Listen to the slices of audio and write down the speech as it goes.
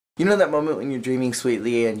You know that moment when you're dreaming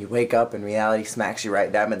sweetly and you wake up and reality smacks you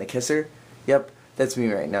right dab in the kisser? Yep, that's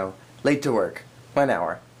me right now. Late to work. 1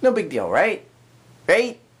 hour. No big deal, right?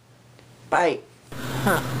 Right? Bye.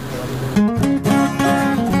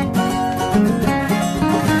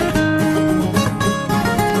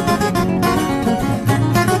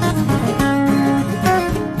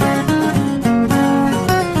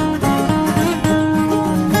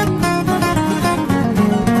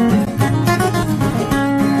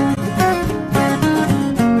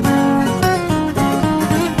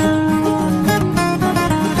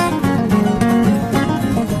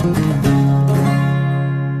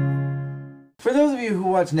 For those of you who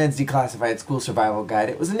watch Ned's Declassified School Survival Guide,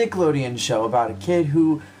 it was a Nickelodeon show about a kid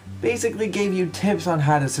who basically gave you tips on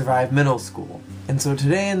how to survive middle school. And so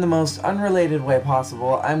today, in the most unrelated way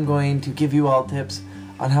possible, I'm going to give you all tips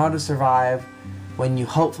on how to survive when you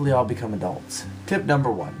hopefully all become adults. Tip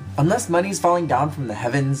number 1. Unless money's falling down from the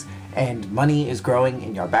heavens and money is growing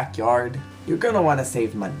in your backyard, you're gonna want to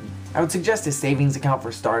save money. I would suggest a savings account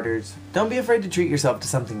for starters. Don't be afraid to treat yourself to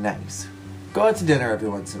something nice. Go out to dinner every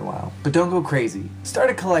once in a while, but don't go crazy. Start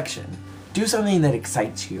a collection. Do something that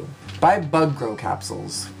excites you. Buy bug grow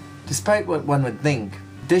capsules. Despite what one would think,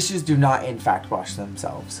 dishes do not in fact wash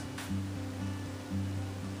themselves.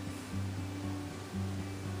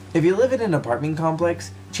 If you live in an apartment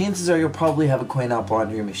complex, chances are you'll probably have a coin-op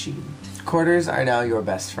laundry machine. Quarters are now your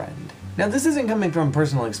best friend. Now this isn't coming from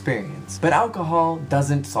personal experience, but alcohol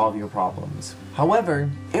doesn't solve your problems.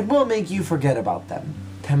 However, it will make you forget about them.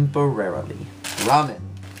 Temporarily. Ramen.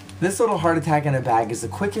 This little heart attack in a bag is the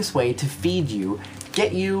quickest way to feed you,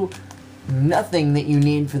 get you nothing that you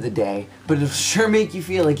need for the day, but it'll sure make you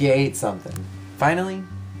feel like you ate something. Finally,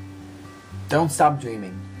 don't stop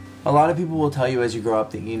dreaming. A lot of people will tell you as you grow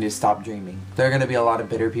up that you need to stop dreaming. There are going to be a lot of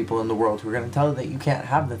bitter people in the world who are going to tell you that you can't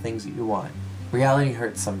have the things that you want. Reality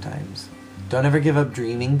hurts sometimes. Don't ever give up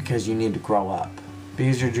dreaming because you need to grow up.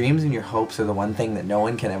 Because your dreams and your hopes are the one thing that no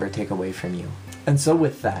one can ever take away from you. And so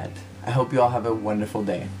with that, I hope you all have a wonderful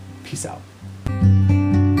day. Peace out.